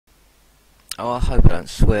Oh, I hope I don't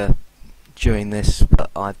swear during this,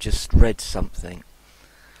 but I've just read something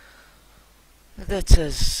that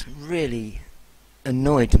has really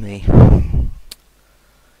annoyed me.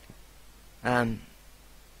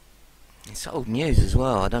 It's old news as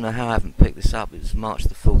well. I don't know how I haven't picked this up. It was March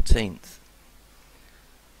the 14th.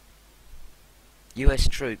 US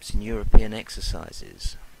troops in European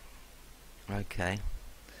exercises. Okay,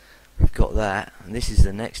 we've got that, and this is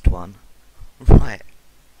the next one. Right,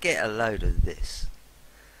 get a load of this.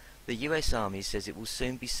 The US Army says it will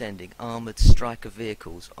soon be sending armoured Stryker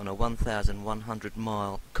vehicles on a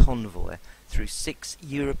 1,100-mile convoy through 6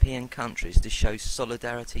 European countries to show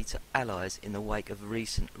solidarity to allies in the wake of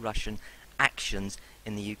recent Russian actions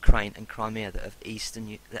in the Ukraine and Crimea that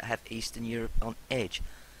have Eastern Europe on edge.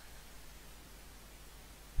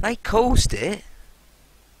 They caused it.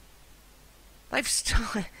 They've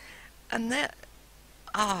started, and they're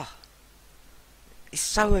it's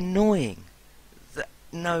so annoying that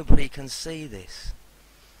nobody can see this,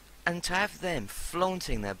 and to have them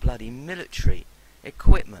flaunting their bloody military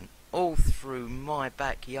equipment all through my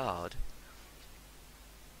backyard.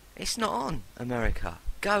 It's not on, America.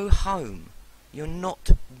 Go home. You're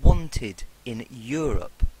not wanted in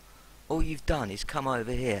Europe. All you've done is come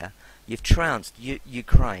over here. You've trounced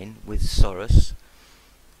Ukraine with Soros,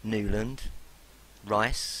 Newland,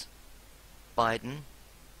 Rice, Biden,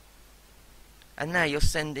 and now you're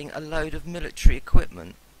sending a load of military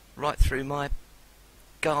equipment right through my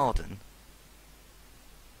garden.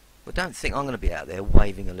 Well, don't think I'm going to be out there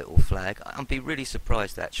waving a little flag. I'd be really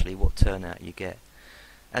surprised actually what turnout you get.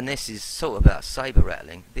 And this is sort of about sabre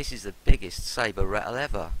rattling. This is the biggest sabre rattle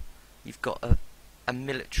ever. You've got a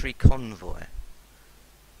military convoy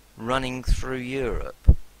running through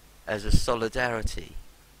Europe as a solidarity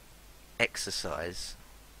exercise.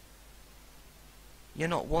 You're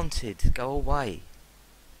not wanted. Go away.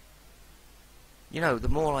 You know, the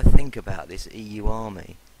more I think about this EU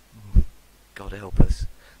army, God help us,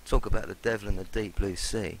 talk about the devil in the deep blue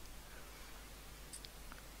sea.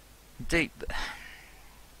 The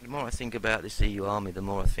more I think about this EU army, the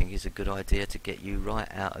more I think it's a good idea to get you right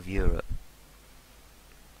out of Europe.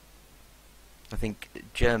 I think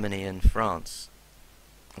Germany and France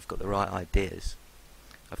have got the right ideas.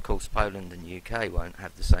 Of course, Poland and UK won't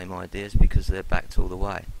have the same ideas because they're backed all the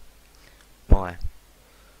way. Why?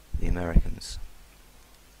 The Americans.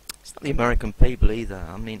 It's not the American people either.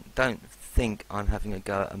 I mean, don't think I'm having a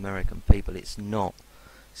go at American people. It's not.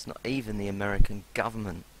 It's not even the American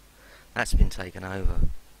government. That's been taken over.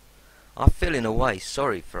 I feel in a way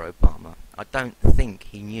sorry for Obama. I don't think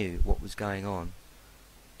he knew what was going on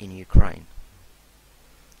in Ukraine.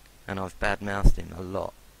 And I've badmouthed him a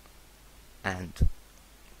lot. And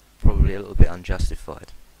probably a little bit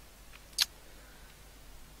unjustified.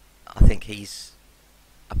 I think he's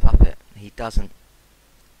a puppet. He's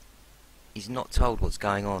not told what's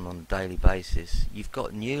going on a daily basis. You've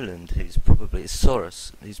got Newland, who's probably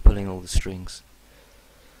Soros, who's pulling all the strings.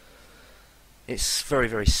 It's very,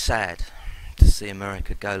 very sad to see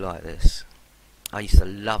America go like this. I used to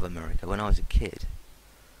love America when I was a kid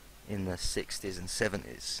in the 60s and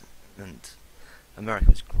 70s, and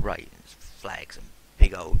America was great. It was flags and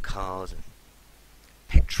big old cars and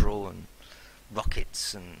petrol and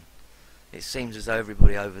rockets, and it seems as though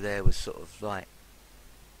everybody over there was sort of like,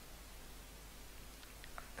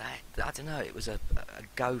 I don't know, it was a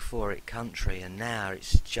go for it country, and now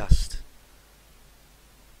it's just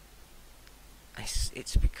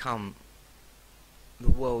it's become the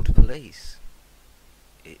world police.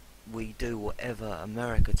 We do whatever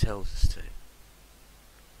America tells us to.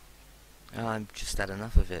 I've just had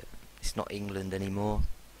enough of it. It's not England anymore.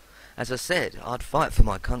 As I said, I'd fight for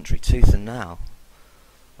my country tooth and nail.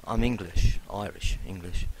 I'm English, Irish,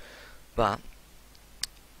 English, but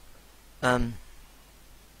I'm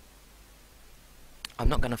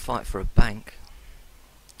not going to fight for a bank.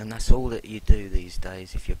 And that's all that you do these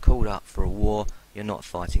days. If you're called up for a war, you're not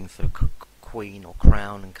fighting for Queen or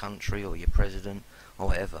Crown and country or your president or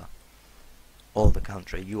whatever, or the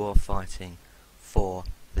country. You are fighting for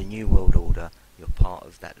the New World Order. You're part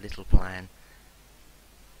of that little plan.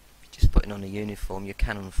 You're just putting on a uniform, you're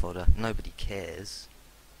cannon fodder. Nobody cares.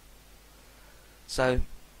 So,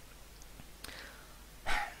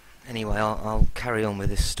 anyway, I'll carry on with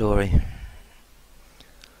this story.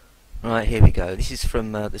 Right, here we go. This is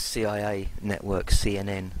from the CIA network,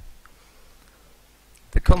 CNN.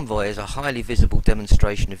 The convoy is a highly visible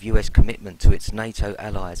demonstration of US commitment to its NATO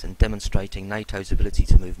allies and demonstrating NATO's ability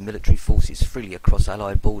to move military forces freely across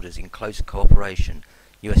allied borders in close cooperation,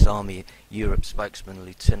 US Army Europe spokesman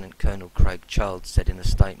Lieutenant Colonel Craig Childs said in a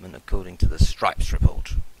statement according to the Stripes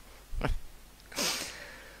report.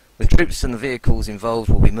 The Troops and the vehicles involved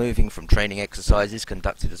will be moving from training exercises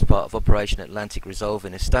conducted as part of Operation Atlantic Resolve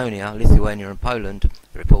in Estonia, Lithuania and Poland,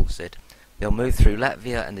 the report said. They'll move through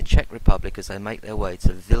Latvia and the Czech Republic as they make their way to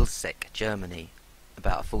Vilsek, Germany,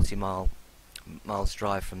 about a 40 miles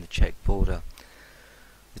drive from the Czech border.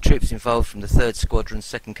 The troops involved from the 3rd Squadron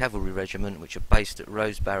 2nd Cavalry Regiment, which are based at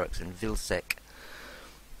Rose Barracks in Vilsek,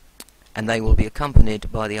 and they will be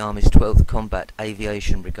accompanied by the Army's 12th Combat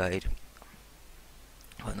Aviation Brigade.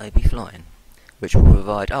 Won't they be flying? Which will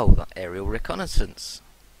provide, aerial reconnaissance,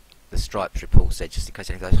 the Stripes report said, just in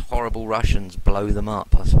case any of those horrible Russians blow them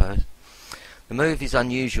up, I suppose. The move is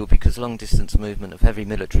unusual because long-distance movement of heavy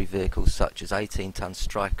military vehicles such as 18-ton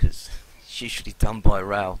Strykers is usually done by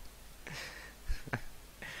rail.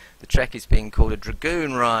 The trek is being called a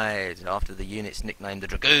Dragoon Ride, after the units nicknamed the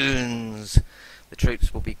Dragoons. The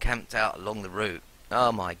troops will be camped out along the route.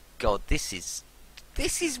 Oh my God, this is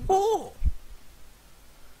war!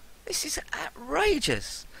 This is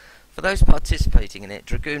outrageous! For those participating in it,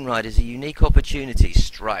 Dragoon Ride is a unique opportunity,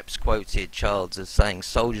 Stripes quoted Childs as saying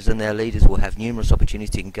soldiers and their leaders will have numerous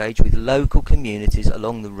opportunities to engage with local communities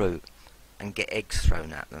along the route and get eggs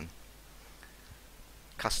thrown at them.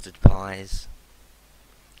 Custard pies.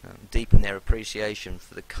 Deepen their appreciation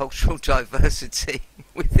for the cultural diversity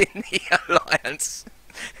within the alliance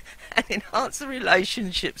and enhance the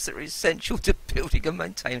relationships that are essential to building and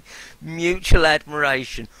maintaining mutual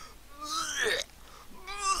admiration,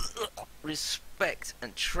 respect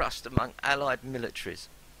and trust among allied militaries.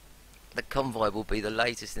 The convoy will be the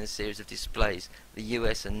latest in a series of displays the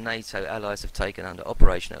US and NATO allies have taken under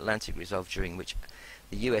Operation Atlantic Resolve, during which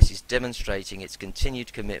the US is demonstrating its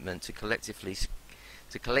continued commitment to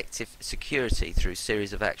collective security through a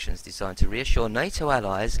series of actions designed to reassure NATO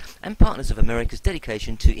allies and partners of America's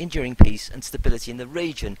dedication to enduring peace and stability in the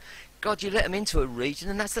region. God, you let them into a region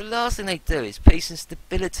and that's the last thing they do, is peace and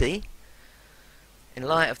stability. In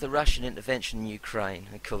light of the Russian intervention in Ukraine,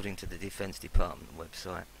 according to the Defense Department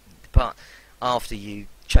website, after you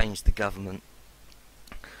changed the government,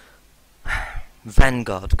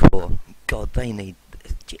 Vanguard Corps, God, they need,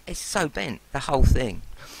 it's so bent, the whole thing.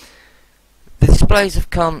 The displays have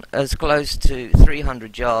come as close to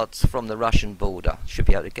 300 yards from the Russian border. Should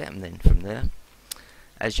be able to get them then from there.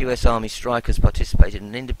 As US Army Strykers participated in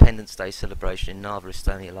an Independence Day celebration in Narva,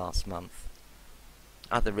 Estonia last month.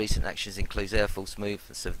 Other recent actions include Air Force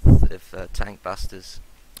movements of tank busters,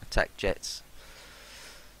 attack jets.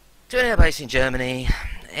 To an air base in Germany,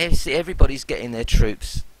 everybody's getting their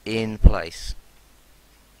troops in place.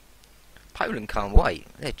 Poland can't wait.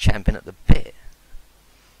 They're champing at the bit.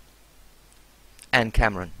 And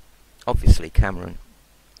Cameron. Obviously Cameron.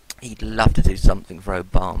 He'd love to do something for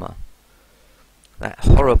Obama. That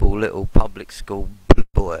horrible little public school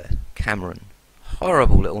boy, Cameron.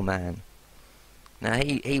 Horrible little man. Now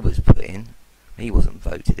he was put in. He wasn't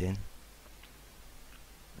voted in.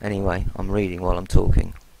 Anyway, I'm reading while I'm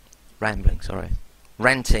talking. Rambling, sorry.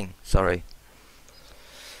 Ranting, sorry.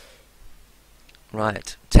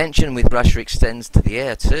 Right. Tension with Russia extends to the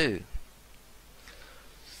air too,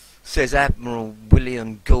 says Admiral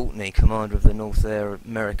William Galtney, commander of the North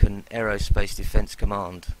American Aerospace Defense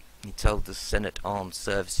Command. He told the Senate Armed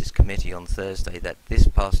Services Committee on Thursday that this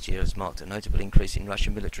past year has marked a notable increase in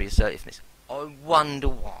Russian military assertiveness. I wonder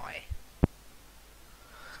why.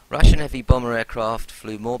 Russian heavy bomber aircraft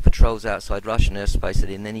flew more patrols outside Russian airspace than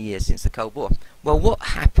in any year since the Cold War. Well, what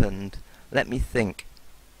happened? Let me think.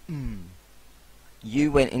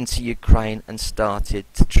 You went into Ukraine and started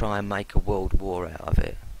to try and make a world war out of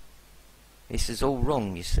it. This is all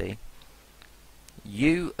wrong, you see.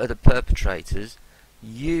 You are the perpetrators.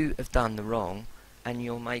 You have done the wrong, and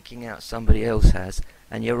you're making out somebody else has,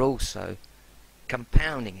 and you're also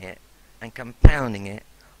compounding it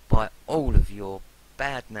by all of your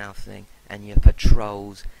bad-mouthing and your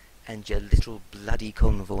patrols and your little bloody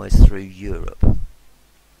convoys through Europe.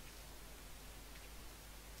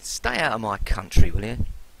 Stay out of my country, will you?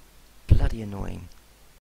 Bloody annoying.